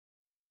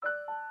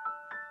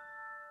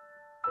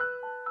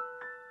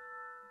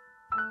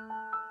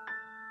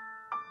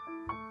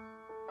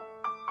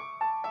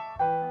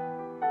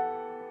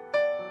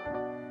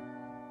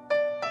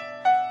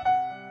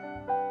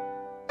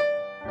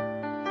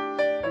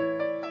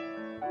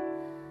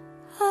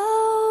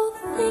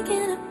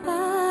thinking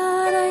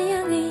about our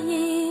younger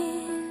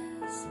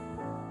years.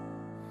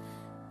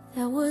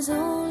 There was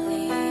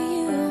only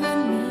you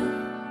and me.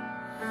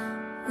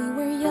 We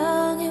were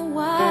young and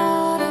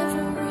wild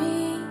and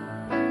free.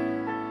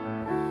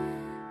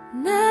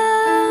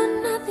 Now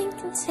nothing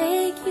can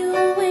take you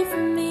away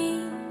from me.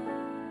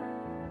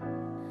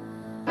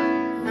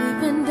 We've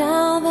been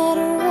down that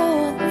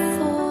road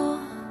before,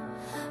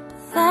 but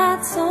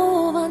that's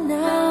over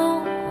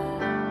now.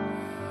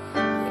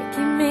 You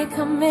keep me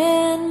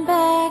coming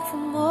back for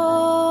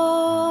more.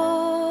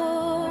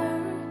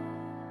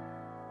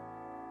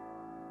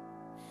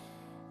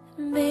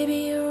 And baby,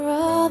 you're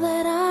all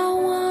that I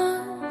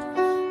want.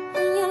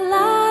 When you're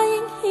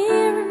lying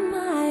here in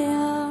my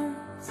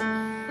arms,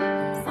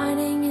 I'm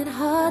finding it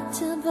hard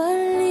to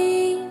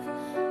believe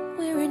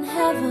we're in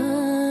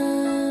heaven.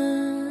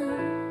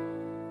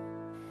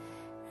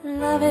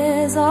 Love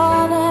is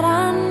all that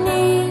I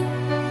need,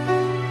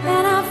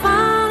 and I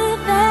found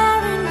it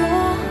there in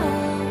your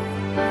heart.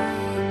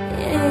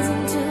 It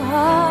isn't too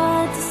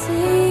hard to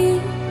see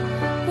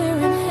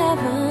we're in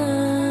heaven.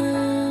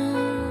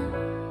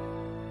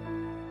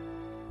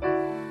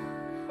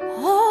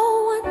 Oh,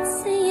 once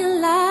in your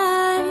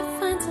life you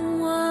find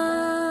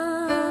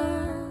someone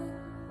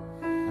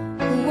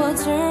who will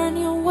turn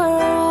your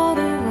world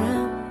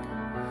around,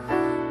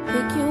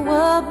 pick you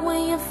up when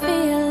you're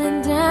feeling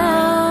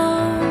down.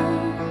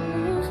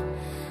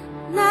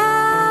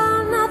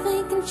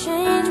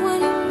 Change what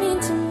you mean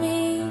to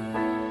me.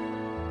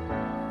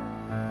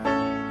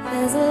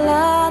 There's a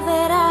lot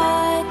that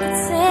I could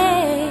say,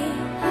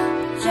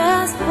 but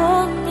just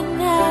hold me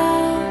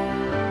now,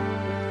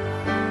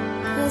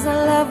 'cause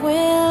our love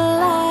will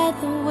light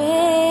the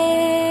way.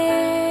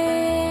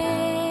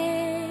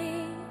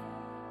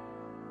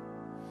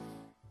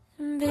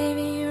 And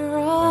baby, you're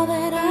all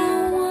that I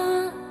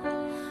want.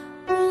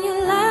 When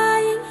you're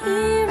lying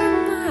here in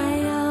my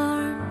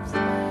arms,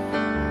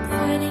 I'm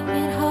finding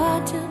it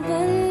hard to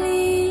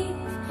believe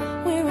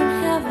we're in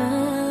heaven.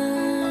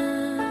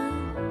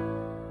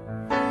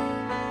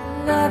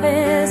 Love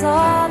is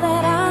all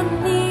that I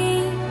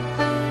need,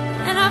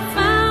 and I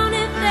found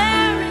it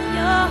there in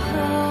your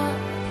heart.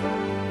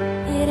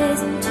 It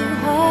isn't too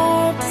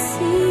hard to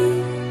see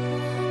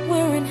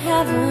we're in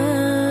heaven.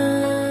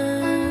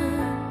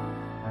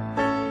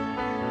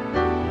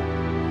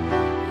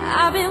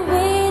 I've been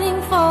waiting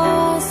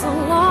for so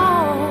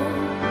long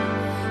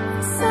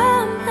for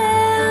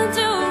something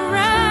to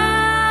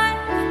arrive,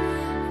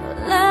 for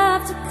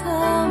love to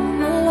come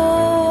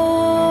along.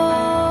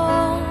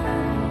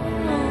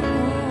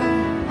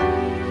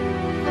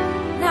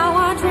 Now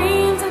our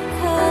dreams are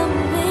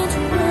coming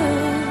true,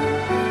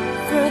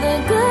 through the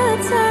good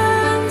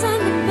times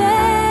and the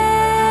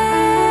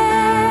bad.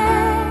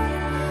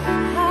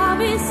 I'll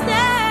be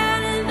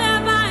standing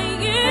there by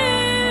you.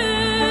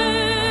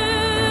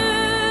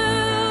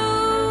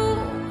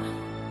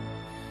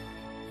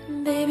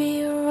 Baby,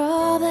 you're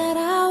all that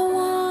I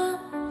want.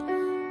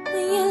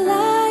 When you're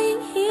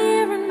lying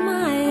here in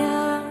my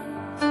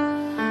arms,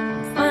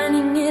 I'm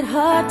finding it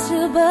hard to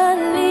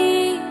believe